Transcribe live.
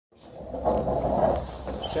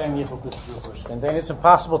And then it's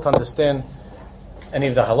impossible to understand any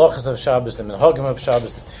of the halachas of Shabbos, the minhagim of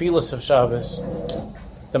Shabbos, the tefillas of Shabbos,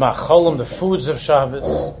 the macholim, the foods of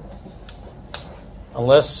Shabbos,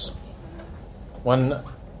 unless one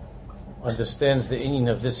understands the inyan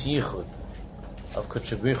of this yichud of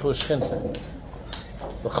Kutshabrichu Shchinte.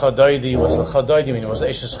 The Chadaidi, what's the Chadaidi mean? It was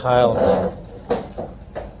Eishes Chayil.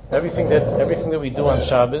 Everything that we do on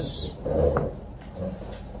Shabbos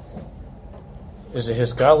is a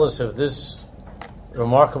hisgalus of this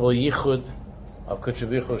remarkable yichud of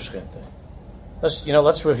Kutshabrichu Shchinte.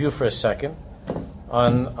 Let's review for a second.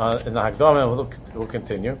 In the Hagdama, we'll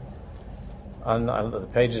continue. On the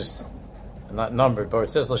pages not numbered, but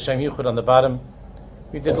it says L'Shem Yichud on the bottom.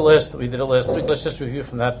 We did it last week. Let's just review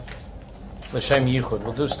from that L'Shem Yichud.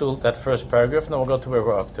 We'll do still that first paragraph, and then we'll go to where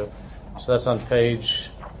we're up to. So that's on page.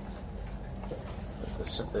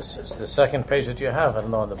 This is the second page that you have. I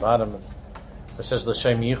don't know, on the bottom. It says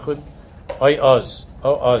L'Shem Yichud. Oy Oz.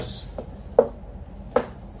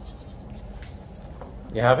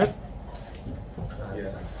 You have it?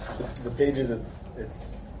 Yeah. The pages,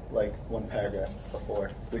 it's like one paragraph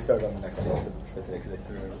before. We started on the next page for today because they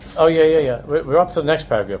threw it. Oh, yeah. We're up to the next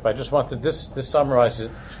paragraph. I just wanted this summarizes.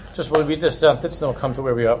 Just we'll read this down, and we'll come to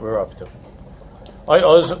where we're up to. Oy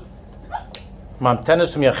Oz.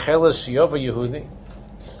 Mamtenes Yacheles Yova Yehudi.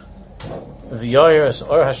 V'yoyer es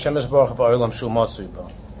or Hashem es baruch ba'olam shu matzui bo.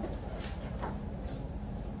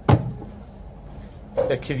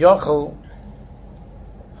 The Kivyachol,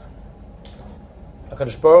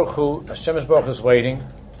 HaKadosh Baruch Hu, Hashem es baruch is waiting.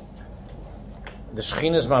 The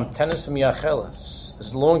Shechina is mamtenes miyacheles,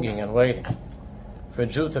 is longing and waiting for a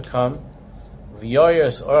Jew to come. V'yoyer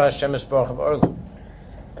es or Hashem es baruch ba'olam.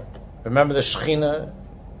 Remember, the Shechina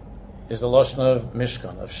is the lashon of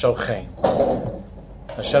Mishkan, of Shochein.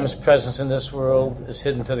 Hashem's presence in this world is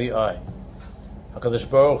hidden to the eye.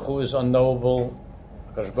 HaKadosh Baruch Hu is unknowable.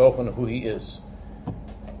 HaKadosh Baruch Hu, who He is.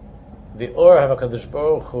 The Or of HaKadosh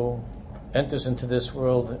Baruch Hu enters into this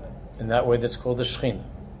world in that way that's called the Shechina.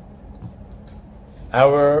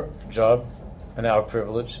 Our job and our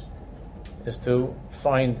privilege is to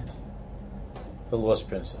find the lost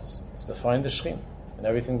princess. Is to find the Shechina and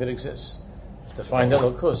everything that exists. Is to find the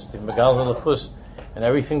Elokus, the Megal Elokus, and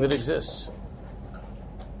everything that exists.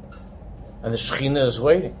 And the Shechina is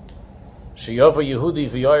waiting. Sheyova Yehudi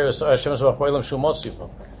v'yoyer Hashem es baruch ba'olam shu matzui bo.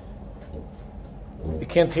 We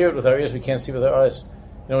can't hear it with our ears. We can't see with our eyes.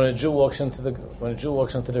 When a Jew walks into the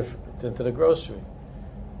grocery,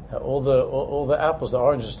 all the apples, the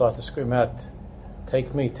oranges start to scream out,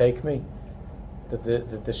 "Take me, take me!" That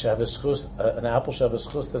an apple should have a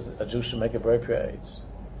schus that a Jew should make a break for AIDS.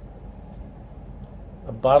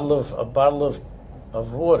 A bottle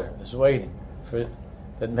of water is waiting for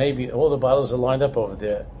that. Maybe all the bottles are lined up over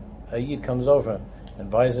there. A Yid comes over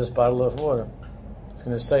and buys this bottle of water. It's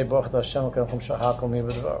going to say, Baruch Hashem HaKadosh Shahakol Mi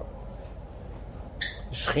B'Dvar.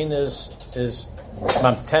 The Shechina is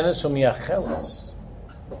mamtenes u'miyacheles.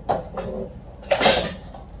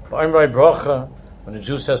 Ba'amrei bracha, when a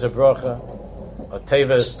Jew says a bracha, a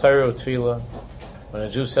teva is Torah Tefillah. When a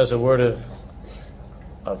Jew says a word of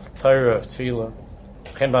Torah of Tefillah,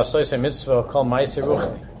 chen ba'asois a mitzvah kol ma'aseh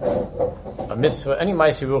ruchni. A mitzvah, any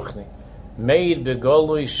ma'aseh ruchni, made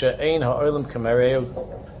begolui she'ein ha'olam kamereu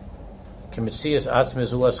k'mitzias atzmi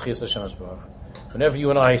zulas chiyas Hashem Yisbarach. Whenever you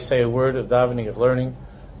and I say a word of davening, of learning,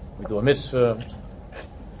 we do a mitzvah,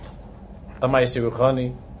 a ma'aseh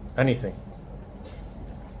ruchani, anything.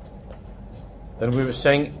 Then we were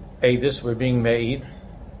saying, we're being made,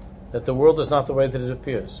 that the world is not the way that it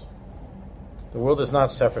appears. The world is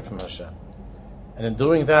not separate from Hashem. And in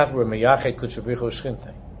doing that, we're meyachet Kutshabrichu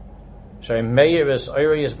Shchinte.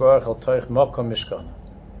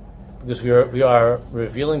 Because we are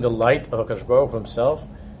revealing the light of HaKadosh Baruch Hu Himself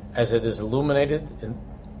as it is illuminated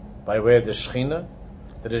by way of the Shechina,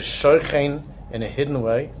 that is shochein in a hidden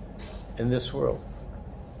way in this world.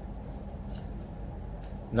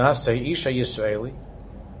 Nasei Isha Yisraeli.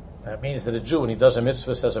 That means that a Jew, when he does a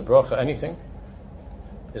mitzvah, says a bracha, anything,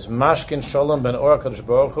 is mashkin shalom ben or HaKadosh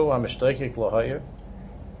Baruch Hu ha'mishteikik l'ha'ir,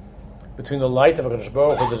 between the light of HaKadosh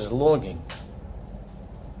Baruch Hu that is longing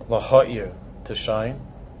l'ha'ir, to shine,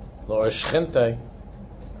 l'or shchinte,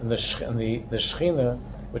 and the Shechina,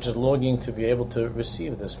 which is longing to be able to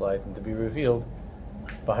receive this light and to be revealed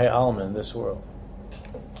by Alma in this world.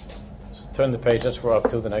 So turn the page, that's where we're up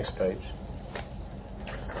to, the next page.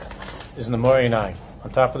 Is in the Moreh 9. On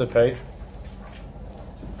top of the page,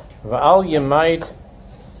 Va'al Yemait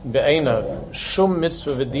Be'einav Shum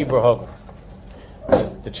Mitzvah V'Dibur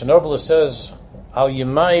Hagav. The Chernobyl says, Al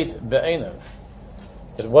Yemait Be'einav,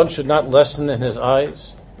 that one should not lessen in his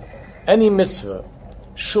eyes any mitzvah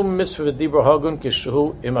Shum mitzvah v'dibur hagun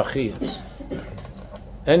kishu imachiyas.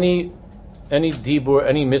 Any dibur,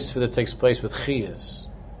 any mitzvah that takes place with chiyas,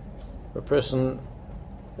 where a person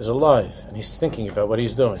is alive and he's thinking about what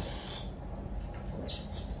he's doing.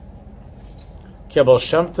 Ki Baal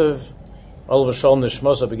Shem Tov, all of a shalom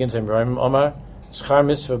nishmosa begins in Rayim Omar, schar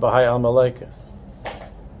mitzvah b'hai al malaika.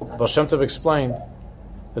 Baal Shem Tov explained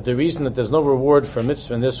that the reason that there's no reward for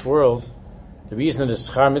mitzvah in this world, the reason that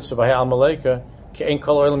it's schar mitzvah b'hai al malaika, ki ein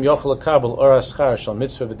kol olam yochel lakabel or aschar shal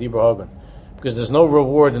mitzvah v'dibur hagun, because there's no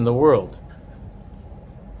reward in the world.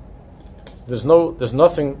 There's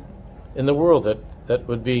nothing in the world that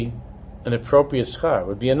would be an appropriate schar,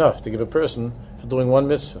 would be enough to give a person for doing one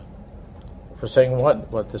mitzvah, for saying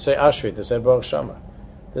what to say Ashri, to say Baruch Shama.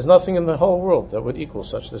 There's nothing in the whole world that would equal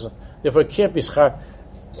such. Therefore, it can't be schar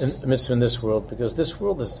in mitzvah in this world, because this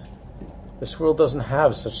world doesn't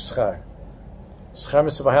have such schar. Schar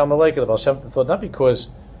mitzvah b'hai malaika, the Baal Shem Tov thought, not because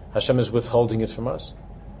Hashem is withholding it from us,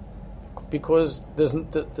 because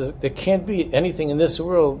there can't be anything in this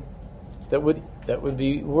world that would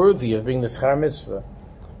be worthy of being the schar mitzvah,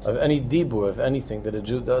 of any dibur, of anything that a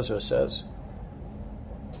Jew does or says.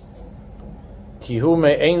 Ki hu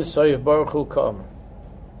me'ein soif baruch hu kam.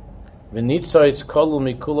 V'nitzayitz kolu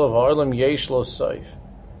mikulav ha'olam yesh lo soif.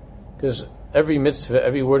 Because every mitzvah,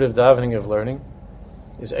 every word of davening, of learning,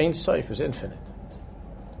 is ein soif, is infinite.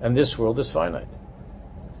 And this world is finite.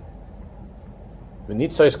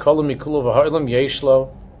 V'nitzayitz kolu mikulav ha'olam yesh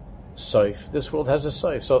lo soif. This world has a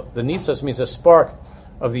soif. So the nitzayitz means a spark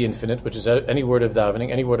of the infinite, which is any word of davening,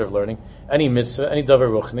 any word of learning, any mitzvah, any davar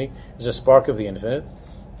ruchni, is a spark of the infinite.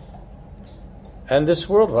 And this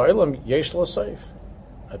world, ha'olam yesh lo soif.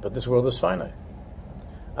 But this world is finite.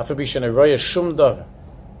 Even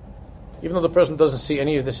though the person doesn't see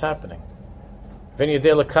any of this happening. He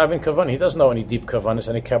doesn't know any deep kavanas,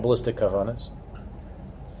 any kabbalistic kavanas.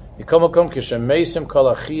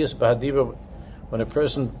 When a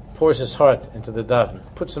person pours his heart into the daven,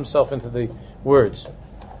 puts himself into the words.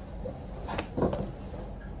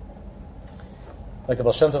 Like the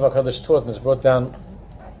Baal Shem Tov HaKadosh taught, and it's brought down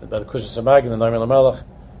by the Kushas Samag in the Noam Lamelech,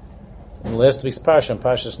 in last week's Parsha,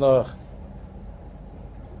 Parshas Noach,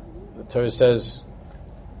 the Torah says,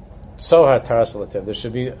 Tzohar Taras Alatev, there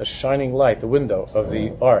should be a shining light, the window of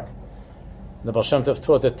the ark. And the Baal Shem Tov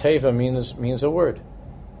taught that Teva means a word.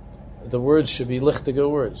 The words should be lichtiga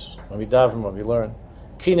words, when we daven, when we learn.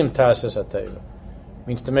 Kinim Tasas HaTeva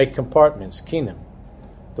means to make compartments, kinim.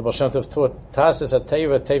 The Baal Shem Tov taught Tasas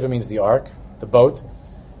HaTeva, Teva means the ark, the boat,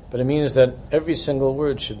 but it means that every single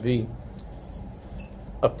word should be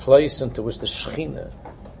a place into which the Shekhinah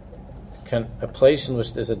a place in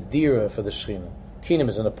which there's a dira for the Shekhinah. Kinim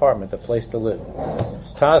is an apartment, a place to live.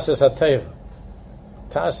 Tasas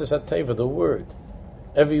HaTeva, the word,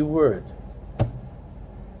 every word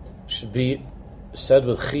should be said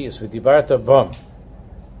with chiyas, with dibarta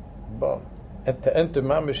bam, and to enter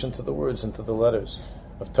mamish into the words, into the letters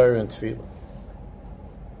of Torah and Tefillah.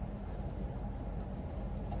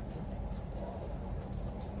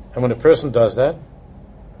 And when a person does that,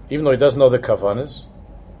 even though he doesn't know the kavanas,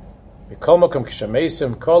 it creates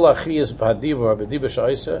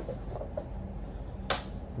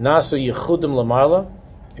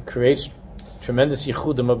tremendous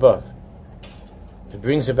yichudim above. It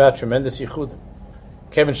brings about tremendous yichudim.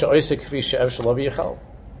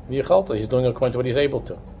 He's doing according to what he's able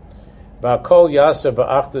to.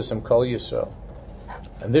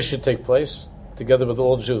 And this should take place together with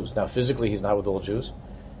all Jews. Now, physically, he's not with all Jews,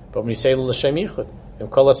 but when you say l'shem yichud,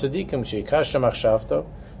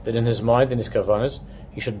 that in his mind, in his kavanas,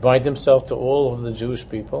 he should bind himself to all of the Jewish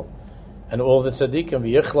people and all of the tzaddikim.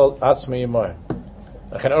 V'yichlal atzmei yimayim.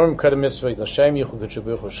 L'chen orim kadam mitzvah l'shem yichud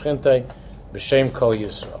k'shabuch v'shchintei b'shem kol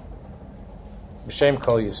Yisrael. B'shem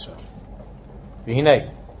kol Yisrael. V'hinei.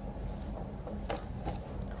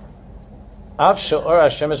 Av she'or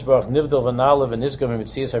Hashem Yisbarach nivdol v'nala v'nizgam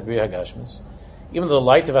v'mitzias ha'briya ha'gashmis. Even though the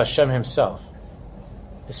light of Hashem Himself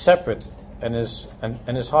is separate and is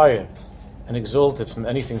higher and exalted from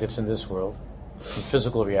anything that's in this world, from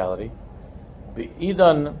physical reality.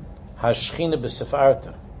 Be'idan hashchina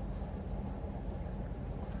b'sifarta.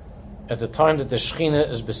 At the time that the shchina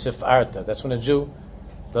is b'sifarta, that's when a Jew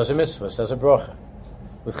does a mitzvah, says a bracha,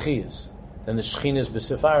 with chiyas. Then the shchina is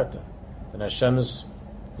b'sifarta. Then Hashem's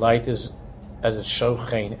light is, as it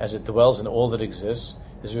shochein, as it dwells in all that exists,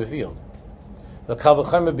 is revealed. The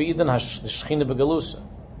kavachayim be'idan hashchina b'galusa.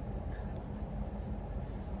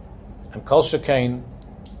 And Kol Shekain,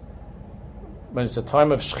 when it's a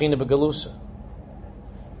time of Shechina B'Galusa,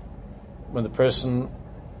 when the person,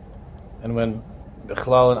 and when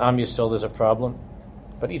B'chlal and Am Yisrael there's a problem,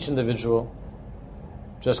 but each individual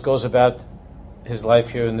just goes about his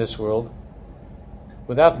life here in this world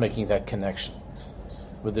without making that connection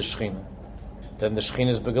with the Shekhinah, then the Shekhinah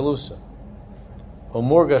is begalusa, or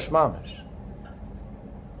murgash mamish.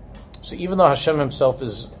 So even though Hashem himself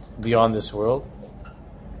is beyond this world,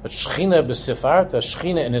 but Shekhinah b'sifarta,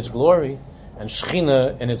 Shekhinah in its glory, and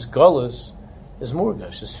Shekhinah in its galus is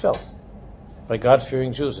murgash, is felt by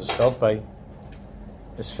God-fearing Jews, is felt by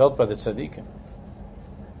the tzaddikim.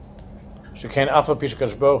 Shekain afa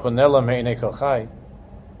pishkash baruch hu nelam heinei kol chai,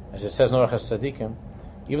 as it says in Orachas Tzaddikim,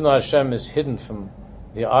 even though Hashem is hidden from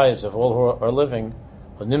the eyes of all who are living,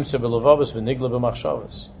 hu nimtza b'levavos v'nigla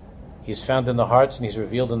b'machshavos, he is found in the hearts and he's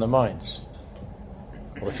revealed in the minds.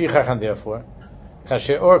 Lefichach, and therefore,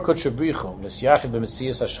 kasher or kutsher brichu misyachid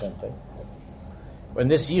b'metzias hashchinte, when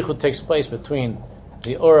this yichud takes place between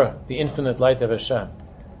the Or, the infinite light of Hashem,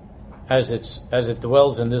 as it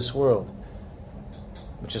dwells in this world,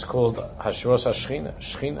 which is called Hashros HaShechina,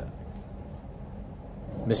 Shechina,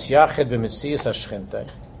 Misyached b'Metzias HaShechinte,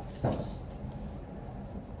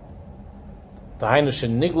 Tahainu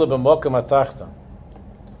shenigla b'mokem hatachton,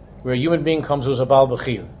 where a human being comes who's a Baal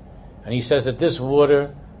Bechir, and he says that this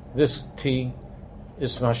water, this tea,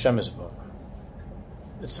 is from Hashem Yisborach.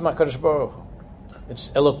 It's from HaKadosh Baruch Hu. It's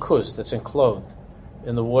Elokus that's enclosed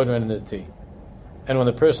in the water and in the tea. And when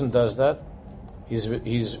the person does that, he's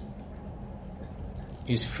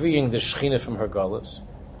freeing the Shekhinah from her galus.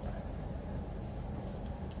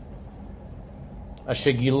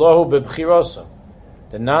 Asher gilohu bebchirosa,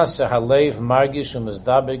 the nasa halev margish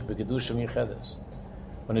u'mezdabek b'kedushim yichedes.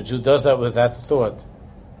 When a Jew does that with that thought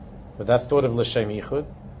of l'shem yichud,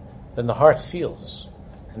 then the heart feels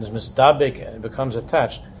and is mezdabek and it becomes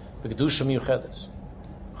attached b'kedushim yichedes.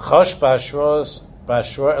 Chosh ba'ashros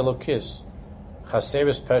elokis.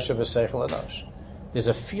 Chaseris pesha v'seichel anash. There's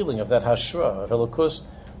a feeling of that hashra, of elokus,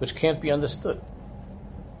 which can't be understood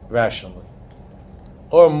rationally.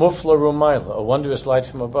 Or mufla rumayla, a wondrous light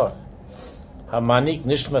from above. Hamanik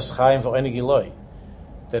nishmas chayim v'oinig iloi.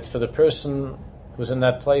 That for the person who's in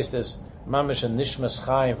that place, there's mamish and nishmas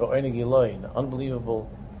chayim v'oinig iloi, an unbelievable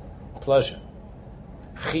pleasure.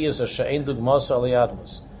 Chiyas a she'en dugmasa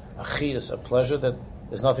aliyadmus. A chiyas, a pleasure that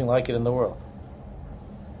there's nothing like it in the world.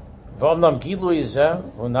 This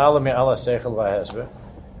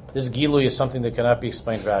gilui is something that cannot be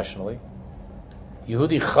explained rationally. A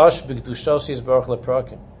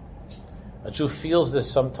Jew feels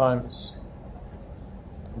this sometimes,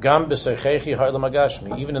 even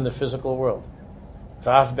in the physical world.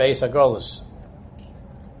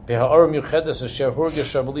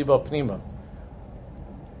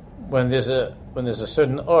 When there's a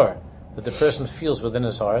certain or that the person feels within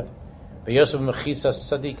his heart, when he's in the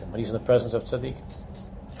presence of tzaddikim,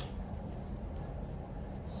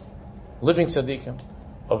 living tzaddikim,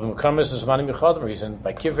 or he's in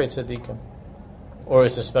by kivrei tzaddikim, or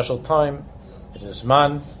it's a special time, it's a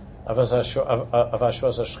zman of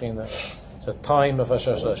Hashros HaShechina, it's a time of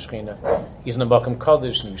Hashros HaShechina. He's in the Makom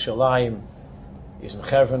Kodesh, in Yerushalayim, he's in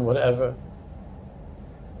Chevron, whatever.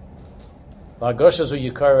 La'gosha zu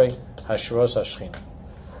yikare Hashros HaShechina.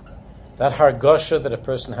 That hargosha that a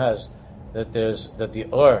person has, that the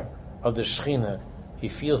or of the Shekhinah, he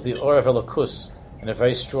feels the or of Elokus in a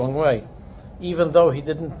very strong way, even though he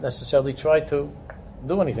didn't necessarily try to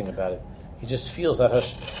do anything about it. He just feels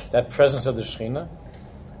that presence of the Shekhinah.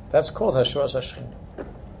 That's called Hashros HaShechina.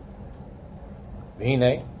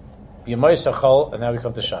 V'hinei, b'yamai sachal, and now we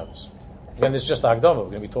come to Shabbos. Again, this is just Akdama. We're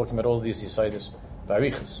going to be talking about all of these Yisaitis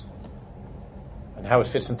Barichas, and how it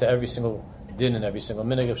fits into every single din and every single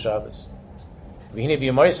minhag of Shabbos. V'hinei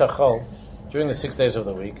b'yamai sachal, during the 6 days of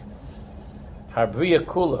the week, Habriya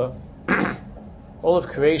Kula, all of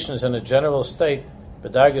creation is in a general state,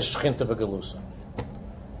 B'dargas Shechinta B'galusa,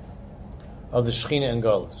 of the Shechina and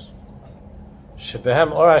Galus.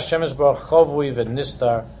 Shebehem Or Hashem Yisborach Chavui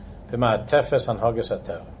V'nistar B'ma'atefes Hanhagas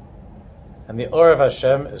HaTeva. And the Or of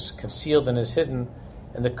Hashem is concealed and is hidden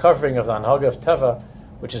in the covering of the Hanhaga of Teva,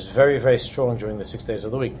 which is very, very strong during the 6 days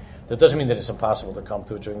of the week. That doesn't mean that it's impossible to come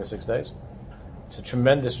to it during the 6 days. It's a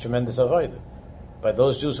tremendous, tremendous avodah by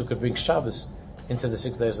those Jews who could bring Shabbos into the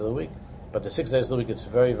 6 days of the week. But the 6 days of the week, it's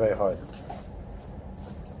very, very hard.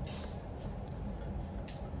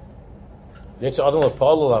 The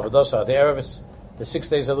the 6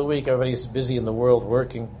 days of the week, everybody's busy in the world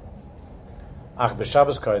working. Ach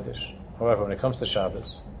b'Shabbos Kodesh. However, when it comes to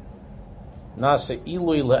Shabbos, Nase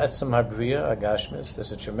Ilui le'etzem habriya agashmis.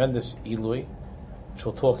 There's a tremendous Ilui, which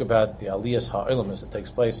we'll talk about the Aliyas Ha'olamus that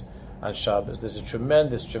takes place on Shabbos. There's a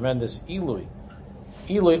tremendous, tremendous Ilui.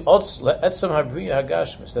 Ilui otz le'etzem habriya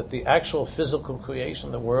agashmis, that the actual physical creation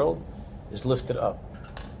of the world is lifted up.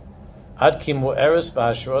 Ad kimu eres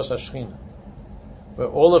ba'ashros hashchina, where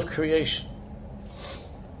all of creation,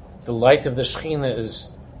 the light of the Shechina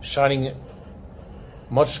is shining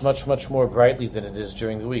much, much, much more brightly than it is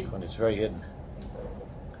during the week when it's very hidden.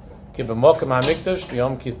 Ki b'mokem ha'mikdash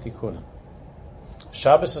b'yom kithtikuna.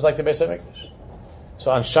 Shabbos is like the Beis HaMikdash.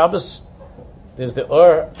 So on Shabbos, there's the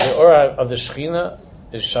Or of the Shechina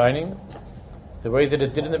is shining the way that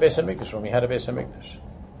it did in the Beis HaMikdash when we had a Beis HaMikdash.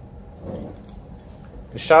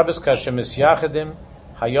 Shabbos kashem isyachadim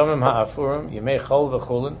hayomim ha'afurim yemei chol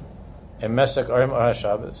v'chulin emesek arim or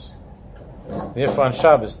Shabbos. Therefore, on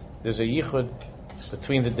Shabbos there's a yichud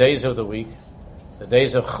between the days of the week, the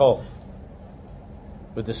days of chol,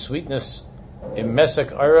 with the sweetness in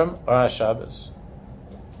mesek arim or Shabbos.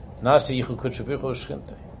 Nasi yichud kutshubichu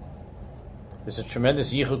shchinte. There's a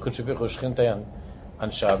tremendous yichud kutshubichu shchinte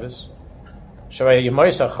on Shabbos. Shavay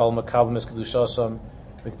yemoisach chol makabel mis kedushasam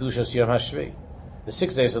v'kedushas yom hashvi. The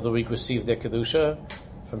 6 days of the week receive their kedusha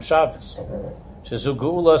from Shabbos. Shezu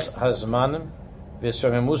geulas hazmanim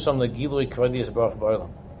v'esramemusam legilui kvadiyas baruch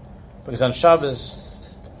ba'olam. Because on Shabbos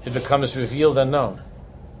it becomes revealed and known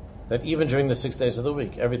that even during the 6 days of the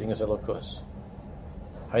week everything is elokus.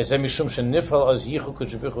 Because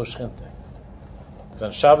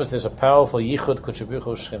on Shabbos there's a powerful yichud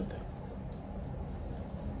kutshubichu shchinte.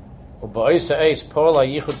 U'ba'isa eis pol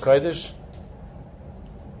ha-yichud kodesh.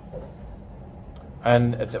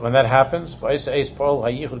 And when that happens, ba'isa eis pol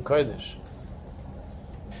ha-yichud kodesh.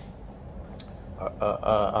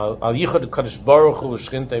 Al-yichud kodesh baruch hu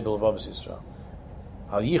shchinte b'levavos Yisrael.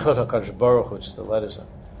 Al-yichud ha-kodesh baruch hu, it's the letters.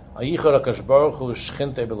 Al-yichud ha-kodesh baruch hu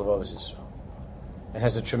shchinte b'levavos Yisrael. It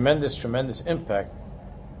has a tremendous, tremendous impact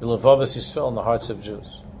b'levavos Yisrael in the hearts of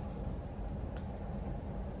Jews.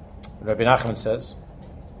 Rabbi Nachman says,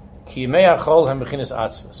 Ki yimei hachol hem bechinas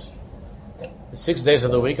atzvus. The 6 days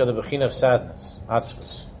of the week are the bechin of sadness,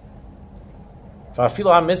 atzvus. Va'afilu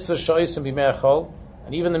ha-mitzvah shoysim b'yimei hachol,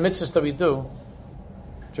 and even the mitzvahs that we do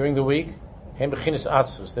during the week, hem bechinas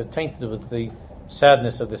atzvus, they're tainted with the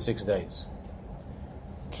sadness of the 6 days.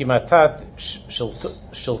 Ki matat shel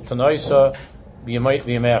tanoisa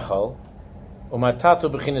b'yimei hachol, umatatu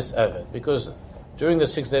bechinas eved, because during the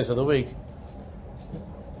 6 days of the week,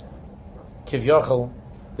 kivyachol,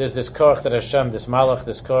 there's this koach that Hashem, this malach,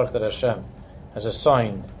 this koach that Hashem has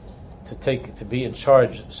assigned to be in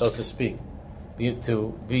charge, so to speak,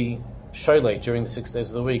 to be shoylei during the 6 days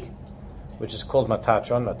of the week, which is called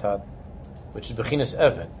matatron, which is bechinas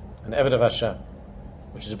eved, an eved of Hashem,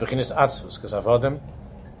 which is bechinas atzvus, because avodim,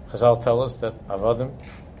 Chazal tell us that avodim,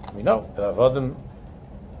 we know that avodim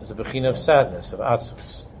is a bechin of sadness, of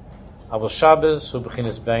atzvus. Avol Shabbos hu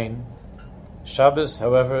bechinas bein. Shabbos,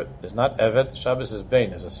 however, is not eved. Shabbos is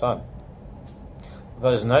bein, is a son.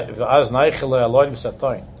 And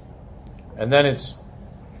then it's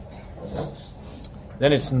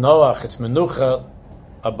Noach, it's Menucha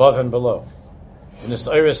above and below. In this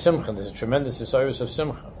Iris Simcha, there's a tremendous Iris of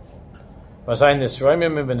Simcha. And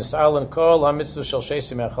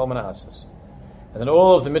then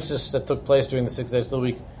all of the mitzvahs that took place during the 6 days of the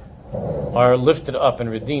week are lifted up and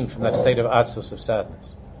redeemed from that state of atzvus, of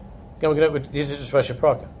sadness. Again, these are just Rosh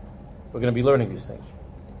Hashanah. We're going to be learning these things.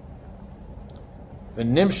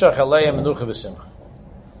 V'nimshach aleya menucha v'simcha.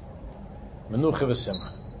 Menucha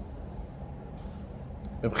v'simcha.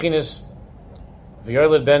 V'b'chinas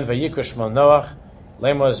v'yoled ben v'yikra shmo Noach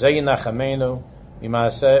lemo zeyi nachamenu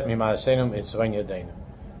mima'aseinu mitzvon yadeinu.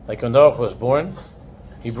 Like when Noach was born,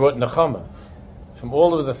 he brought nechama from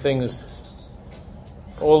all of the things,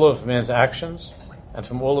 all of man's actions, and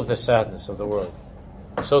from all of the sadness of the world.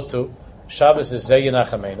 So too, Shabbos is zeyi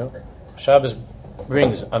nachamenu. Shabbos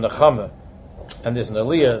brings a nechama, and there's an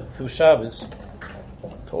aliyah through Shabbos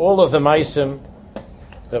to all of the maisim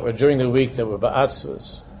that were during the week that were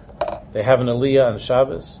ba'atzvus. They have an aliyah on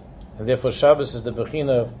Shabbos, and therefore Shabbos is the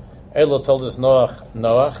bechina of Elo told us Noach,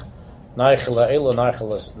 Naichela Elo,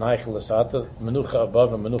 Naichela Sata, Menucha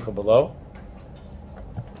above and Menucha below.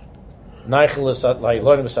 Naichela Sat,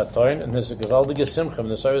 Lailonim Satoin, and there's a Gevaldige Simcha, and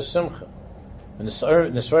there's a Simcha. And the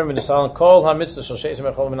Swerim in the Salon, Kol HaMitzvah, Shal Sheisim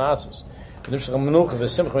Echol Menatzos. And there's a Menucha, the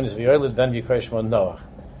Simcha, when it's V'yoylid Ben V'yikresh Mon Noach.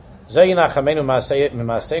 Zeyi Nachamenu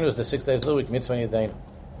Ma'aseinu is the 6 days of the week, Mitzvah Yedeinu.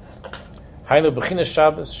 Hainu Bechinas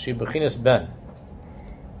Shabbos, She Bechinas Ben.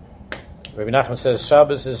 Rabbi Nachman says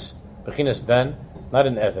Shabbos is Bechinas Ben, not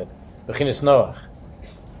an Eved. Bechinas Noach.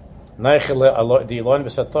 Naichele the Eloin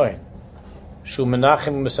B'Satoin. Shu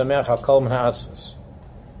Menachem M'Sameach HaKol Min HaAtzvus.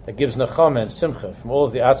 That gives Nechama and Simcha from all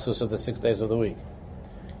of the Atzvus of the 6 days of the week.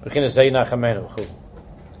 Bechinas Zeyi Nachamenu.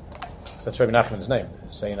 That's Rabbi Nachman's name.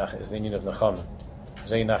 Zeyi Nachamenu is the union of Nechama.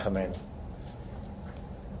 Zeyi Nachamenu.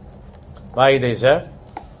 Ma'idei Zeh.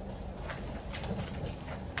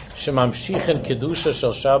 Shemamshichin kedusha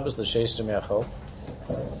shel Shabbos l'sheisrim yachol,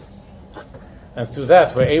 and through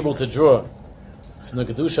that we're able to draw from the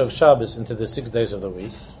kedusha of Shabbos into the 6 days of the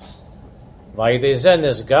week. Vayidei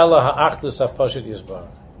nisgala ha'achdus ha'pashut yisbar,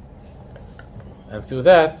 and through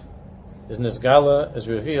that is nisgala, is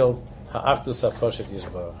revealed ha'achdus ha'pashut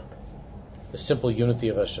yisbar, the simple unity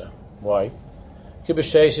of Hashem. Why? The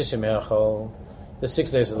 6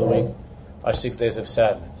 days of the week are 6 days of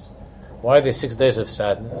sadness. Why are they 6 days of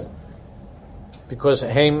sadness? Because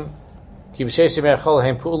because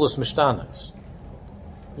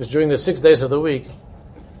during the 6 days of the week,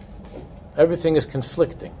 everything is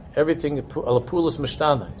conflicting. Everything pulos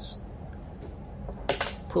mishtanas,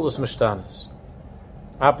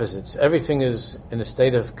 opposites. Everything is in a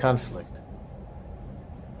state of conflict.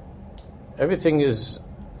 Everything is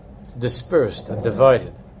dispersed and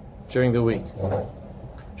divided during the week.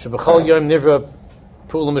 Shebechol yom nivra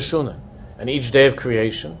pu'ula meshuna, and each day of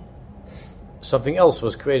creation, something else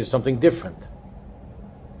was created, something different.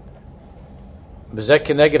 Bezek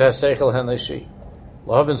keneged haseichel hanashi,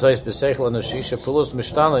 lahavin zayis beseichel hanashi shepulos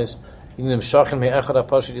mishtanis yinim shachin me'echad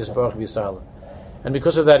hapashit yisbarach v'yisala, and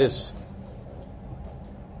because of that, it's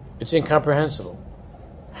incomprehensible.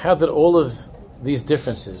 How did all of these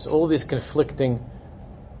differences, all these conflicting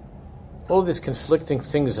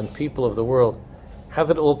things and people of the world, how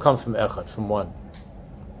did it all come from Echad, from one?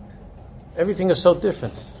 Everything is so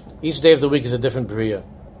different. Each day of the week is a different Bria.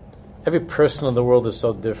 Every person in the world is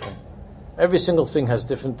so different. Every single thing has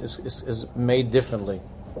is made differently.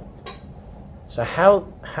 So how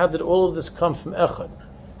did all of this come from Echad?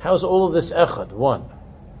 How is all of this Echad, one?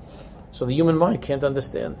 So the human mind can't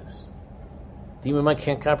understand this. The human mind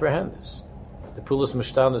can't comprehend this. The Pulos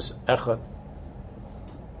Mishtanis Echad.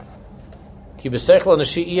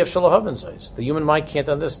 The human mind can't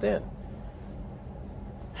understand.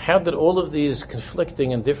 How did all of these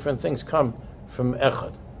conflicting and different things come from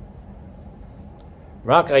Echad?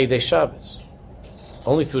 Rak Aidei Shabbos.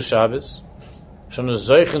 Only through Shabbos. Then Shabbos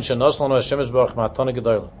we have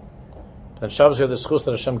the schus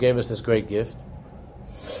that Hashem gave us this great gift.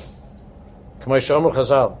 As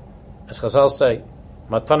Chazal say,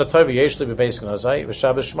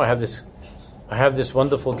 I have this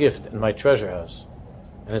wonderful gift in my treasure house,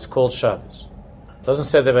 and it's called Shabbos. It doesn't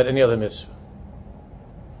say that about any other mitzvah.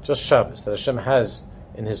 Just Shabbos, that Hashem has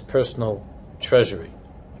in His personal treasury.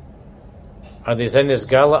 Beis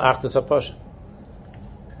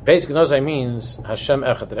Gnozai means Hashem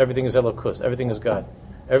Echad, that everything is Elokus, everything is God,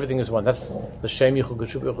 everything is one. That's the Shem Yichud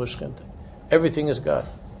Geshuv Yechuv Shchinte. Everything is God.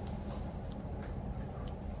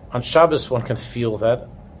 On Shabbos, one can feel that.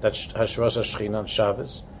 That's Hashras HaShechina on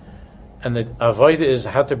Shabbos. And the avodah is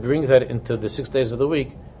how to bring that into the 6 days of the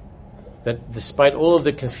week, that despite all of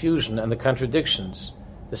the confusion and the contradictions,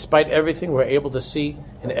 despite everything, we're able to see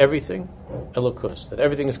in everything Elokus, that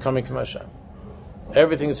everything is coming from Hashem.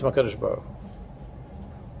 Everything is from HaKadosh Baruch Hu.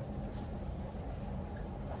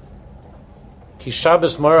 Ki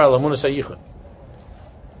Shabbos mara al amunah sayichud.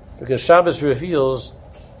 Because Shabbos reveals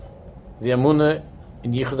the amunah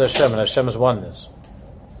in Yichud Hashem and Hashem's oneness.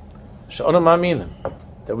 She'onu ma'aminim,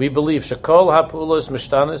 that we believe shekol ha'pulos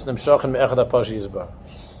mishtanis nimshachin me'echad ha'pashi yizbar.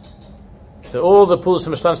 That all the pulos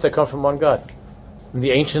and mishtanis, they come from one God. And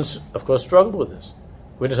the ancients, of course, struggled with this.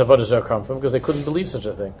 Where does avodah zarah come from? Because they couldn't believe such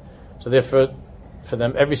a thing. So therefore, for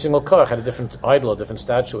them, every single koch had a different idol, a different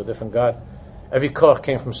statue, a different God. Every koch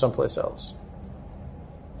came from someplace else.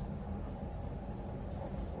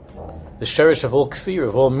 The sherish of all kfir,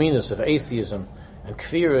 of all meanness, of atheism, and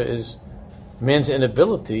kfira is man's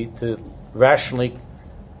inability to rationally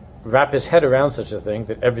wrap his head around such a thing,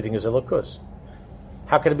 that everything is Elokus.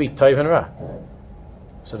 How can it be Taiv and Ra?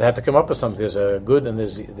 So they had to come up with something. There's a good, and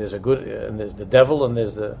there's a good, and there's the devil, and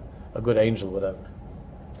there's a good angel, whatever.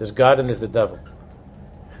 There's God and there's the devil.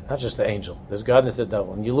 Not just the angel. There's God and there's the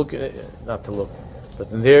devil. And you look at it, not to look,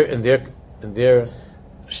 but in their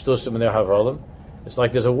shtusim and their havalim, it's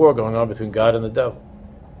like there's a war going on between God and the devil.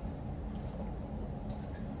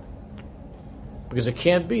 Because it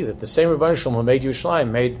can't be that the same Rebbeinu Shalom who made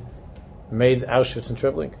Yerushalayim made Auschwitz and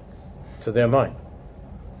Treblinka to their mind.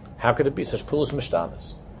 How could it be such pulos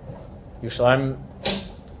mishtanas? Yerushalayim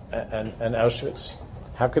and Auschwitz.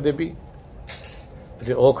 How could they be?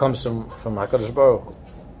 It all comes from HaKadosh Baruch Hu.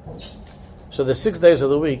 So the 6 days of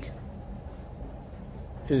the week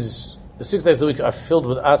are filled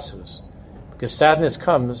with atzvus, because sadness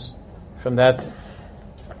comes from that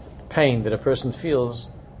pain that a person feels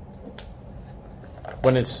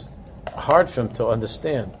when it's hard for him to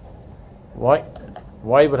understand. Why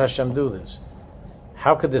would Hashem do this?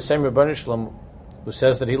 How could the same Rebbeinu Shalom, who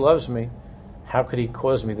says that He loves me, how could He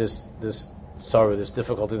cause me this sorrow, this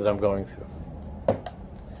difficulty that I'm going through.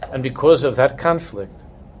 And because of that conflict,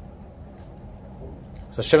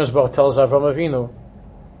 so Hashem Yisbarach tells Avram Avinu,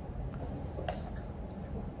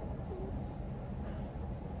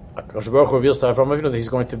 HaKadosh Baruch Hu reveals to Avram Avinu that he's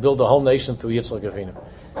going to build a whole nation through Yitzchak Avinu.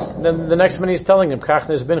 And then the next minute he's telling him,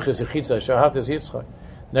 Kachnes Binchis Yechitza Shahat is Yitzchak.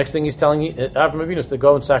 Next thing he's telling Avram Avinu is to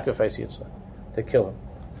go and sacrifice Yitzchak, to kill him.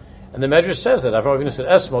 And the Medrash says that Avram Avinu said,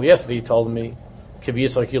 Esmol, yesterday he told me, Kibi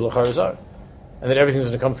Yitzchak Yilu Charazar, and that everything's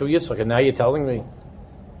going to come through Yitzchak, and now you're telling me,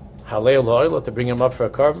 Halei La'ila, to bring him up for a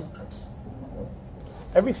carbon?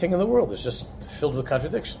 Everything in the world is just filled with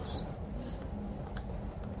contradictions.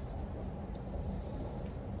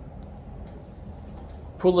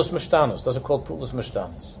 Pulas Mishtanos, doesn't call it Pulas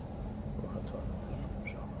Mishtanos.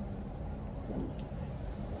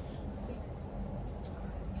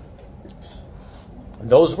 And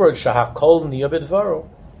those words, Shahakol Niyabidvaro,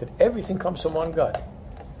 that everything comes from one God.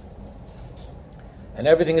 And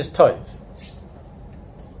everything is Toiv.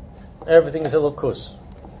 Everything is Elokus.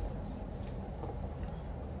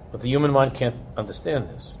 But the human mind can't understand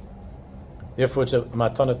this. Therefore, it's a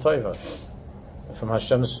matana toiva from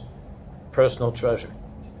Hashem's personal treasure.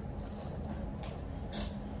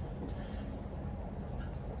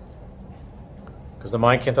 Because the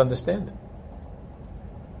mind can't understand it.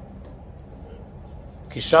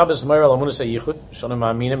 Ki Shabbos Meir al Amunas HaYichud, Shonim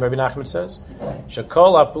Ma'aminim, Rabbi Nachman says,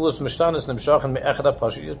 Shekol HaPulus Mishtanas Nimshachan Me'echad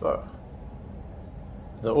HaPashid Yisbarach.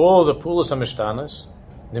 All the Pulus HaMishtanas,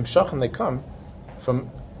 Nimshachan, they come from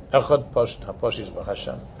Echad HaPashid Yisbarach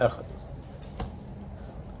Hashem, Echad.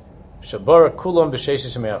 Shabara Kulon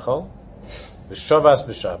B'Sheisis Me'achal, B'Shavas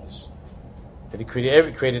B'Shabbos. That he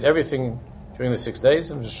created everything during the 6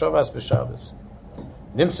 days, and B'Shavas B'Shabbos.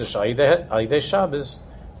 Nimtza Sha'idei Shabbos,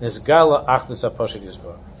 Nizgala Achdus HaPashid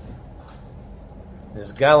Yisbarach.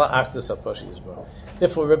 Nizgala Achdus HaPashid Yisbarach.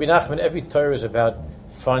 Therefore, Rabbi Nachman, every Torah is about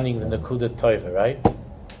finding the Nakuda Toiva, right?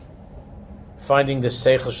 Finding the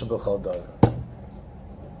Seichel Shebechol Davar.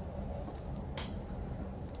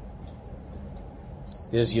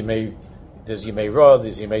 There's Yemei Ra,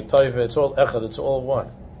 there's Yemei Toiva, it's all Echad, it's all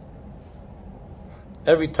one.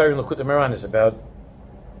 Every Torah in L'Kutei Moharan is about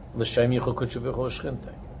L'Shem Yichud Kudshu B'Chol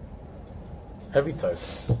Shchintei. Every Torah.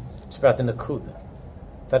 It's about the Nakuda.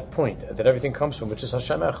 That point that everything comes from, which is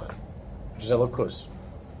Hashem Echad, which is Elokus.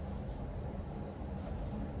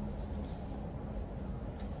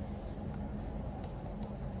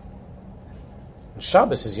 And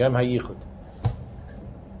Shabbos is Yom HaYichud.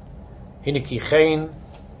 Hiniki Chein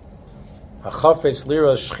HaChafetz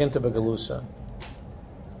Lira Shchinta B'Galusa.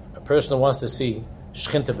 A person who wants to see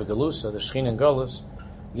Shchinta B'Galusa, the Shchin and Galus,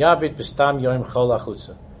 Yabit B'Stam Yom Chol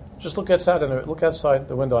Achutza. Just look outside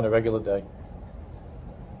the window on a regular day.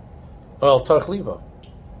 Or Tarch Liba.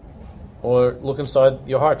 Or look inside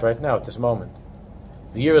your heart right now at this moment.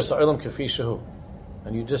 The year is Ha'olam Kafi Shehu.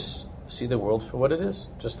 And you just see the world for what it is.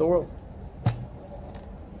 Just the world.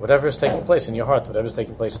 Whatever is taking place in your heart, whatever is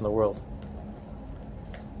taking place in the world.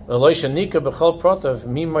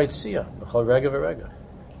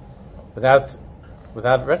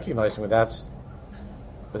 Without recognizing,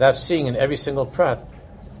 without seeing in every single prat,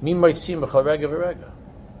 who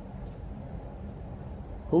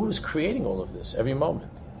is creating all of this every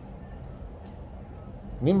moment?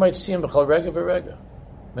 From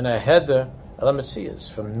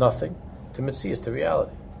nothing to Metzias, to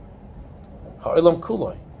reality.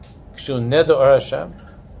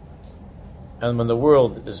 And when the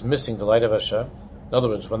world is missing the light of Hashem, in other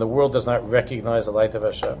words, when the world does not recognize the light of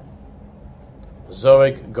Hashem,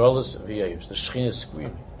 Zorik, Golus, V'Yeyush, the Shechin is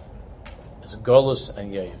screaming. It's Golus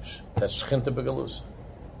and Yeyush. That's Shechinta B'Galus.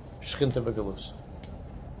 Shechinta B'Galus.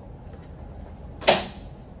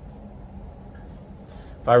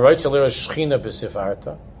 V'Aroitz Alira Shechina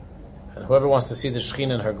B'Sifarta, and whoever wants to see the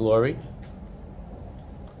Shechina in her glory,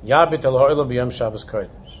 Yabit Al Ha'olam B'Yom Shabbos Kodesh.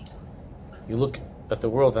 You look at the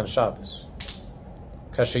world on Shabbos.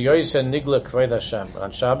 Kasha Yoyse Nigla Kved Hashem.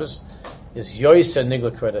 On Shabbos is Yoyse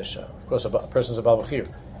Nigla Kved Hashem. Of course, a person's a Baal B'chir,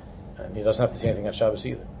 and he doesn't have to see anything on Shabbos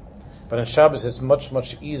either. But on Shabbos, it's much,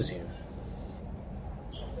 much easier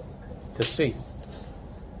to see.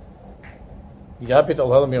 Yabit Al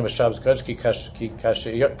Ha'olam B'Yom Shabbos Kodesh Ki Kasha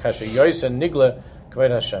Yoyse Nigla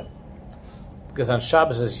Kved Hashem. Because on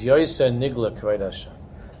Shabbos is Yoyse Nigla Kved Hashem.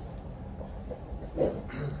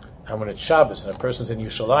 And when it's Shabbos and a person's in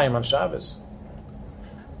Yerushalayim on Shabbos,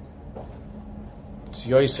 it's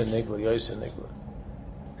Yoyse Nigla, Yoyse Nigla,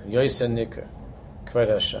 Yoyse Nikar, Kved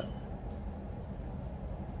Hashem.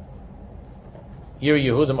 Here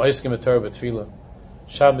Yehudim Oiskim Torah B'Tfilah.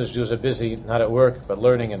 Shabbos Jews are busy, not at work, but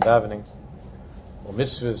learning and davening. Or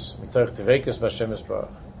mitzvahs, Mitoch Tevekas B'Hashem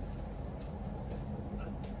Yisbarach.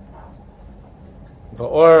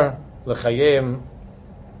 v'or l'chayim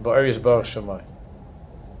ba'or yisbarach Shemai.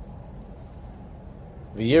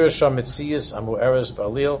 V'yirasham mitziyas amu eres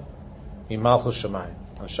ba'alil mimalchus Shemayim.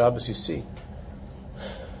 On Shabbos you see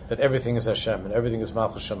that everything is Hashem and everything is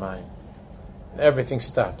Malchus Shemayim. And everything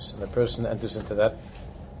stops and the person enters into that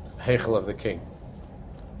heichel of the king.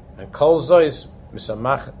 And kol zois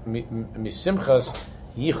misimchas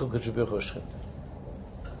yichu kuchubichu shchinte.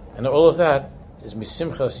 And all of that is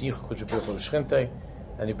misimchas yichu kuchubichu shchinte.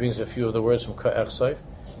 And he brings a few of the words from Ka'ech Soif.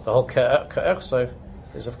 The whole Ka'ech Soif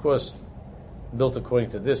is of course built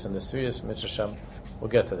according to this and the serious Mitzvah Shem. We'll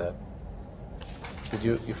get to that. Did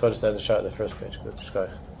you focused that the first page? Good.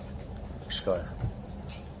 Shkoyach.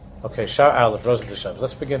 Okay, Shar Aleph, Rosh Hashanah.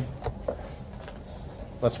 Let's begin.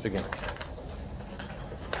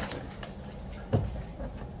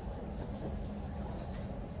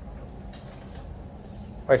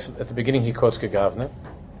 Right, at the beginning he quotes Gegavne,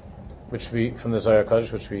 which we, from the Zohar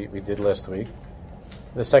Kodesh, which we did last week.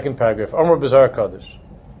 The second paragraph, Omer B'Zohar Kodesh.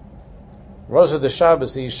 Rosh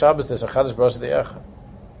Hashanah, the Shabbos, there's a Chadash Rosh Hashanah.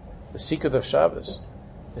 The secret of Shabbos.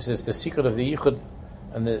 This is the secret of the Yichud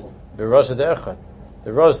and the Rosh Hashanah.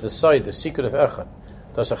 The Rosh, the side, the secret of Echad.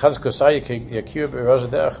 There's a Chadash Kosai Yakir Rosh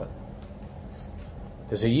Hashanah.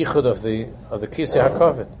 There's a Yichud of the Kisei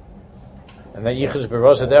HaKovid. And that Yichud is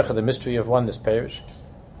Rosh Hashanah, the mystery of oneness, Perish.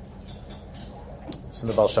 It's in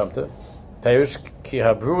the Baal Shem Tov. Perish Ki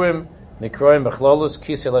Habruim Nikroim Bechlolus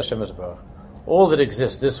Kisei L'Hashem Yisbarach. All that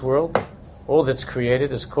exists, this world, all that's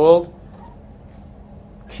created is called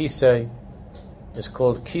Kisei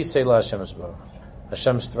L'Hashem Yisbarach,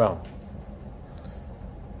 Hashem's throne.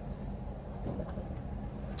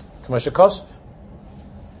 K'moshe Kosov,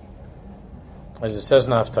 as it says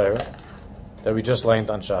in Haftarah that we just learned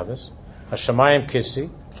on Shabbos, Hashemayim Kisi,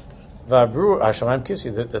 Hashemayim Kisi,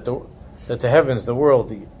 that the heavens, the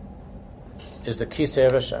world, is the Kisei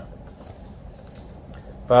of Hashem.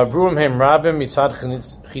 V'abruim hem rabim mitzad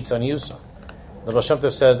chitzoniyusa. The Baal Shem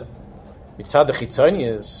Tov said, mitzad the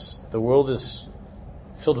chitzoniyus, the world is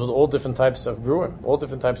filled with all different types of bruim, all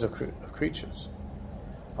different types of creatures.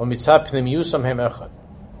 Al mitzad pnimiyusam hem echad.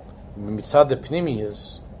 Mitzad the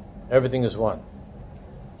pnimiyus, everything is one.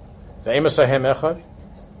 Ve'emasah hem echad.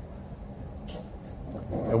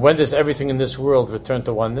 And when does everything in this world return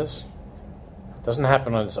to oneness? It doesn't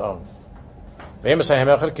happen on its own. Ve'emasah hem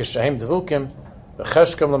echad kishahem dvukim.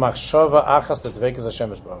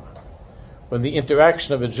 When the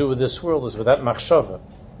interaction of a Jew with this world is with that machshava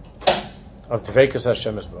of Dveikus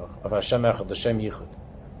Hashem Yisbarach, of Hashem Echad, Hashem Yichud.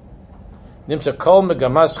 Nimtza kol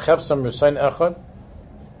megamas chefsam rusayin echad,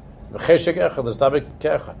 v'cheshek echad is dabek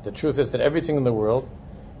ke'echad. The truth is that everything in the world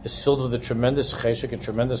is filled with a tremendous cheshek, a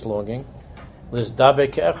tremendous longing, liz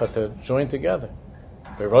dabek ke'echad, to join together,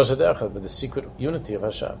 be'rozad echad, with the secret unity of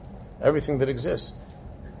Hashem. Everything that exists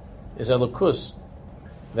is elokus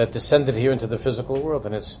that descended here into the physical world,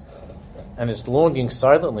 and it's longing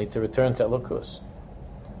silently to return to elokus.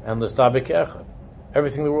 And l'zdabek echad,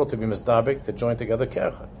 everything in the world to be mizdabek, to join together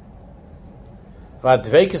ke'echad.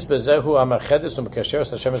 V'adveikis bezehu amachedus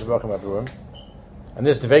u'mekasheres Hashem Yisbarach ma'abruim, and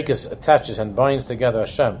this dveikis attaches and binds together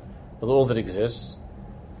Hashem with all that exists.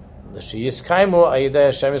 L'sheyiskaimu ayidei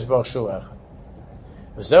Hashem Yisbarach shu echad.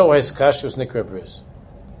 V'zehu his kashrus nikra bris.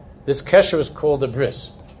 This kesher is called a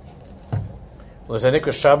bris.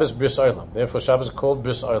 Shabbos bris olam. Therefore, Shabbos is called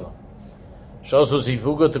bris olam. Shows who's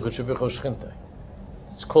zivuga to kuchubichu shchinte.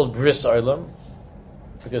 It's called bris olam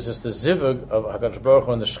because it's the zivug of Hakadosh Baruch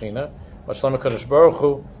Hu and the Shechina. But Shlomo Hakadosh Baruch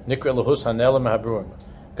Hu nikra lahus hanelim habruim.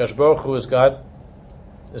 Hakadosh Baruch Hu is God,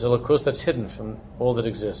 is a lakus that's hidden from all that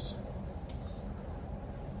exists.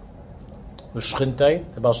 Shchinte,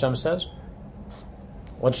 the Baal Shem says.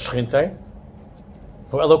 What's shchinte?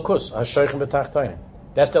 Hu elokus hashoichem b'tachtayim.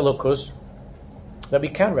 That's the elokus that we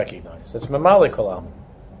can recognize. That's mamalik olam.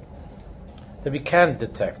 That we can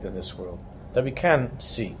detect in this world. That we can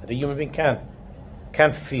see. That a human being can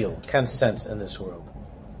feel, can sense in this world.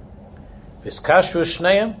 V'hiskashru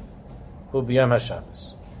shneim hu b'yom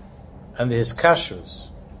haShabbos. And the hiskashrus,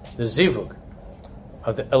 the zivug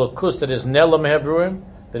of the elokus that is nelam hebruim,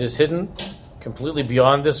 that is hidden completely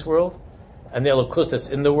beyond this world, and the elokus that's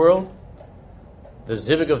in the world, the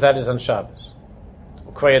zivug of that is on Shabbos.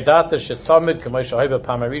 The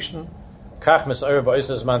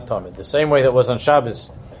same way that was on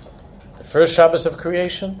Shabbos, the first Shabbos of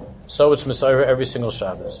creation, so it's Messiah every single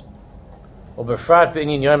Shabbos.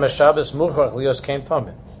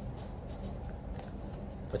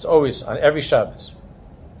 It's always on every Shabbos.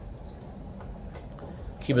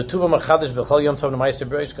 Because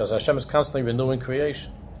Hashem is constantly renewing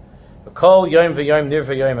creation.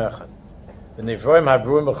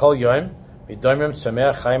 And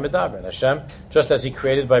Hashem, just as He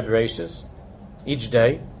created by Bereshis, each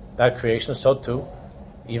day, that creation, so too,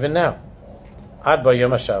 even now. Ad ba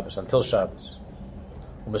Yom HaShabbos, until Shabbos.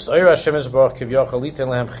 And Kivyachal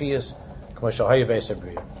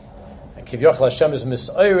Hashem is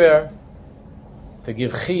mis'oyer to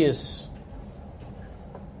give chiyas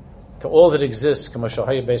to all that exists, the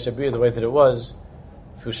way that it was,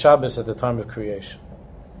 through Shabbos at the time of creation.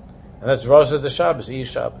 And that's Rosh the Shabbos, Eid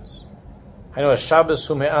Shabbos. I know a Shabbos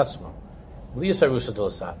hu me'atzmo.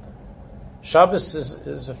 Shabbos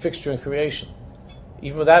is a fixture in creation.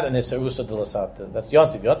 Even without an Isarusa de Lasata. That's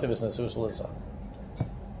Yontiv. Yontiv is an Isarusa de Lasata.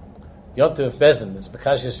 Yontiv Bezdin is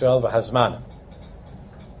Mekadosh Yisrael v'Hazman.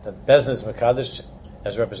 That Bezdin is Mekadosh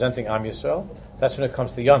as representing Am Yisrael. That's when it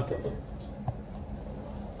comes to Yontiv.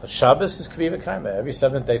 But Shabbos is Kviva Kaima. Every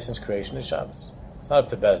 7th day since creation is Shabbos. It's not up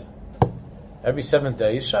to Bezdin. Every 7th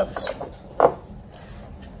day is Shabbos.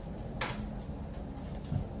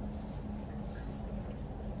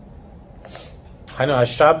 I know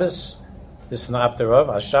HaShabbos, this is not after Rav,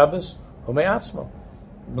 HaShabbos, hu me'atzmo.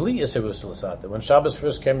 Bli Yisirus L'Sata. When Shabbos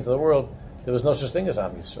first came into the world, there was no such thing as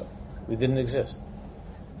Am Yisrael. We didn't exist.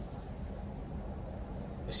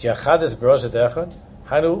 Is Yachades B'Rosh Echad,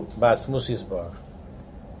 Haru Ba'atzmus Yisbarach.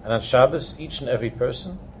 And on Shabbos, each and every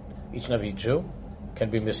person, each and every Jew, can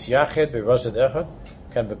be Misyached B'Rosh Echad,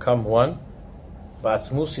 can become one,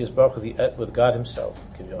 Ba'atzmus Yisbarach with God Himself,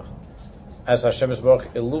 as Hashem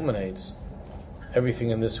Yisbarach illuminates everything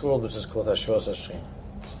in this world, which is called Hashvos Hashchina.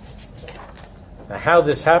 Now, how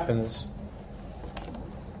this happens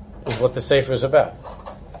is what the Sefer is about,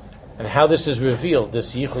 and how this is revealed.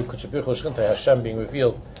 This Yichud Kuchabichu Shchina, Hashem being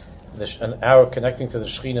revealed, an hour connecting to the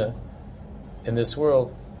Shechina in this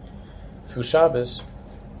world through Shabbos.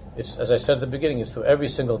 It's, as I said at the beginning, it's through every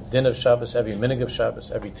single din of Shabbos, every minig of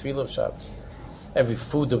Shabbos, every tefillah of Shabbos, every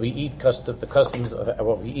food that we eat, the customs of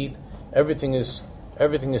what we eat. Everything is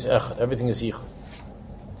echad. Everything is yichud.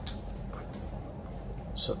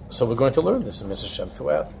 So we're going to learn this in Mitzvah Shem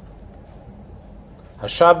throughout.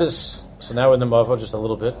 HaShabbos, so now we're in the Mavah just a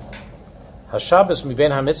little bit. HaShabbos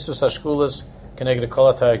mibein ha-mitzvahs ha-shkulas keneged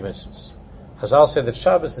kol ha-tareg mitzvahs. Chazal say that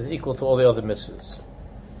Shabbos is equal to all the other mitzvahs.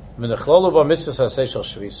 Min nechlolu ba mitzvahs ha-seh shel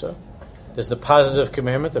Shvisa. There's the positive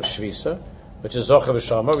commandment of Shvisa, which is Zocher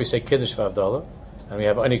v'Shamar. We say Kiddush v'Avdalah, and we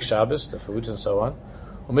have Onik Shabbos, the foods and so on.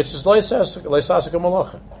 U'mitzvahs lo yisasik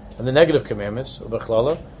ha-malacha. And the negative commandments,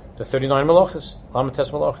 u'bechlala, the 39 malachas,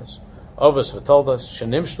 lamates malachas. Ovos v'toldas,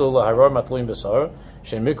 shenim shlula haror matluim b'sar,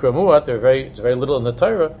 shen mikra muat, it's very little in the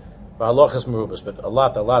Torah, v'halachas merubas, but a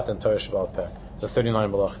lot in Torah Shabbat Peh, the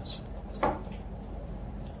 39 malachas.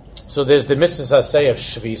 So there's the mitzvah say of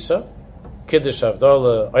Shvisa, Kiddush,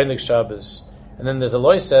 Avdalah, Einik Shabbos, and then there's a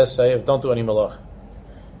loy say of don't do any malach.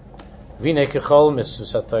 V'nei kechol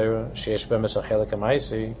mitzvah Torah, sheyesh b'mitzvah chelik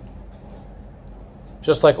ha'maisi.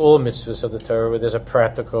 Just like all mitzvahs of the Torah, where there's a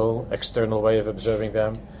practical, external way of observing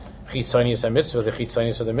them, chitzonius ha-mitzvah, the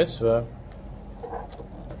chitzonius of the mitzvah,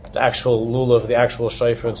 the actual lulav, the actual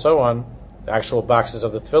shofar, and so on, the actual boxes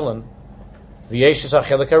of the tefillin, v'yeshus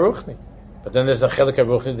ha-chelik ha-ruchni. But then there's the chelik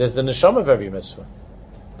ha-ruchni, there's the neshama of every mitzvah,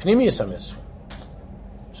 pnimiyus ha-mitzvah.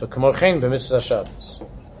 So k'mochein b'mitzvah ha-Shabbos.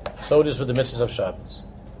 So it is with the mitzvahs of Shabbos.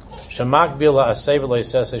 Shemak bila aseh v'lo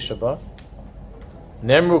yisaseh shabbat.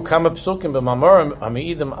 Nemru kama psukim b'mamorim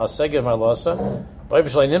hami'idim al segev malasa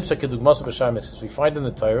b'ayvushalei nimsa kedugmasa b'shar mitzvahs. We find in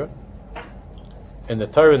the Torah, in the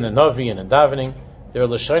Navi, and in davening, there are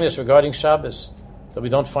lashonos regarding Shabbos that we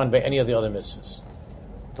don't find by any of the other mitzvahs.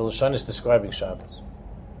 The lashonos describing Shabbos.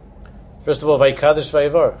 First of all, vayikadosh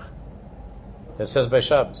vayivarach, that says by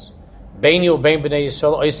Shabbos, Beini ubein b'nei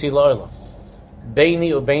Yisrael oisi la'olam. Beini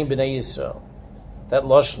ubein b'nei Yisrael. That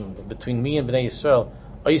lashon between me and b'nei Yisrael,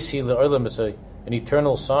 oisi la'olam, it's an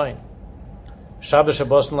eternal sign. Shabbos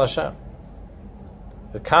Shabbos l'Hashem.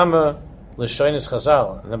 The Kama l'shonis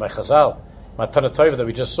Chazal, and then by Chazal, Matana Tova that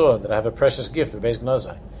we just saw, that I have a precious gift, Beis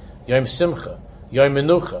Gnozai. Yom Simcha, Yom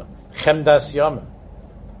Menucha, Chemdas Yamim,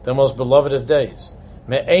 the most beloved of days.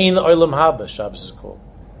 Me'ein Olam Haba, Shabbos is called.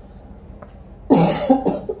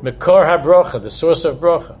 Mekor HaBrocha, the source of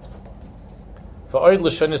Brocha. V'oid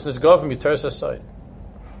l'shonis Nizgov Miteres HaSayid.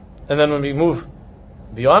 And then when we move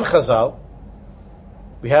beyond Chazal,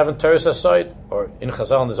 we have in Teres HaSayid, or in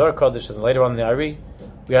Chazal in the Zohar Kodesh, and later on in the Ari,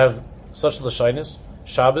 we have such l'shonos,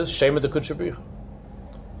 Shabbos, Shema de Kutchabricha.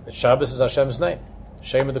 That Shabbos is Hashem's name,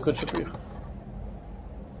 Shema de Kutchabricha.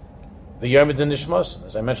 The Yom de Nishmas,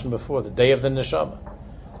 as I mentioned before, the day of the Neshama.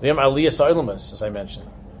 The Yom Aliyas HaOlamas, as I mentioned.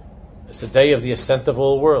 It's the day of the ascent of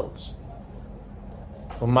all worlds.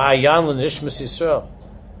 U'ma'ayan l'nishmas Yisrael.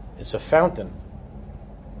 It's a fountain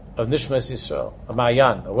of Nishmas Yisrael, a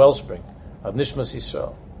ma'ayan, a wellspring, of Nishmas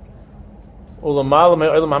Yisrael. Ulamala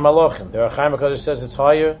me'olam ha'malachim. The Chaim HaKadosh says it's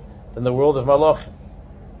higher than the world of malachim.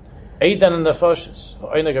 Eidan and nefashis.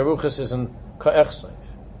 V'oineg haruchas is in ka'echslev.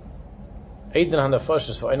 Eidan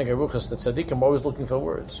ha-nefashis v'oineg haruchas. The tzaddikim are always looking for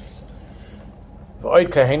words. V'oid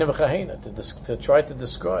kahena v'chahena, to try to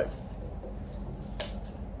describe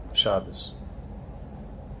Shabbos.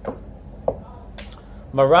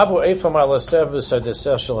 Marabu eifam alasev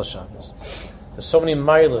v'sadeseh shel Shabbos. There's so many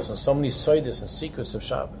milas and so many seides and secrets of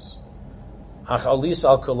Shabbos. Ach alis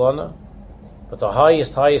al kolona, but the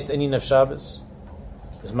highest inyan of Shabbos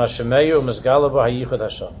is mashemeyu mezgalava hayichud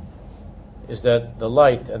Hashem. Is that the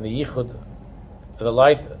light and the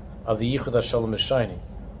light of the yichud Hashem is shining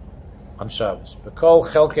on Shabbos. B'kol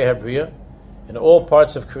chelkei habriya, in all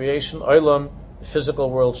parts of creation, olam, the physical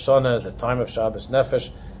world, shana, the time of Shabbos,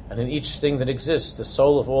 nefesh, and in each thing that exists, the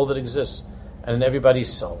soul of all that exists, and in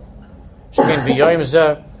everybody's soul. Shkein b'yoyim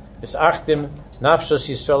zeh is achtim nafshos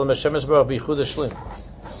Yisrael and Hashem Yisrael b'yichud Hashlim.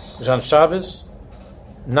 Because on Shabbos,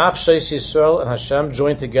 nafshos Yisrael and Hashem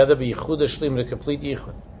join together b'yichud Hashlim, the complete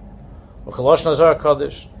yichud. U'chalosh nazar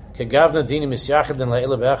kadosh kegavna dinim misyachad and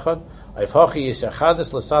la'ila be'echad ayfhachi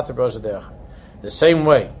yisyachadis l'sata b'roza de'echad. The same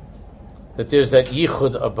way that there's that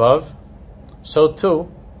yichud above, so too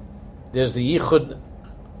there's the yichud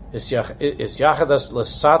isyachadas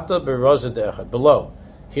l'sata b'roza de'echad below.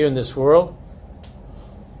 Here in this world,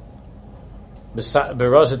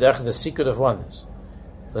 b'roza de'echad, the secret of oneness.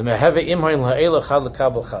 In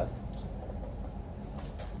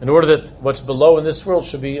order that what's below in this world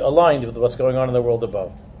should be aligned with what's going on in the world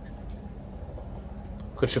above.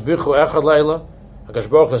 And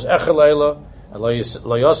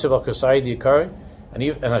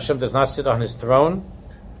Hashem does not sit on His throne,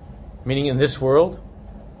 meaning in this world,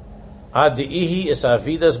 until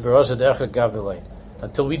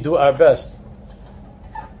we do our best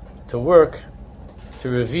to work to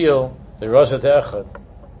reveal the Raza De'echad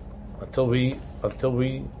until we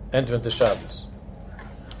enter into Shabbos.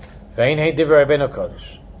 This is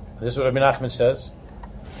what Rabbi Nachman says.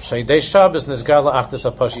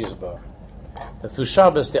 That through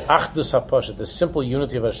Shabbos, the Achdus HaPasha, the simple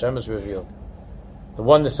unity of Hashem is revealed. The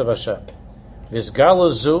oneness of Hashem. And this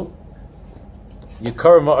galus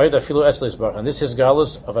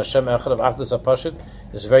of Hashem Echad, of Achdus HaPasha,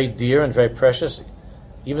 is very dear and very precious,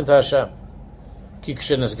 even to Hashem. When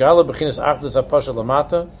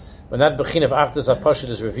that Bechin of Achdus HaPasha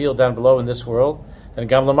is revealed down below in this world, then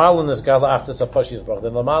Gam Lamal is Gala Achdus HaPasha is brought.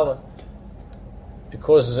 Then Lamala, it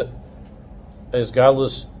causes is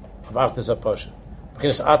Galus of Achdus HaPasha.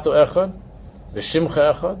 Bechinas Ato Echad,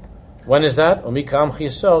 B'Shimcha Echad. When is that? Umika Amcha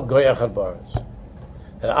Yisrael, Goy Echad Baretz.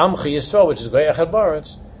 That Amcha Yisrael, which is Goy Echad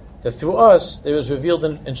Baretz, that through us there is revealed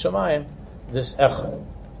in Shemayim this Echad.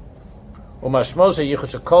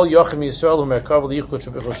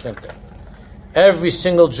 Every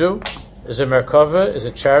single Jew is a Merkava, is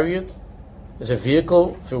a chariot, is a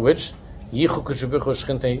vehicle through which Yichud K'Shubichu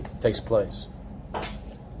Shchinte takes place.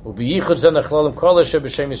 And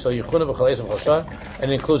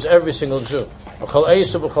includes every single Jew. Okay,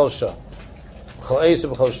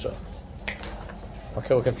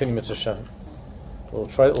 we'll continue Mitzvah Shem. We'll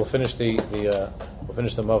finish the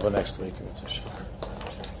Mova next week. Mitzvah Shem.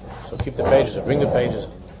 So keep the pages, bring the pages.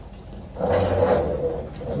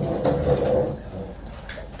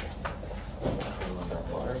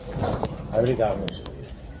 I already got it.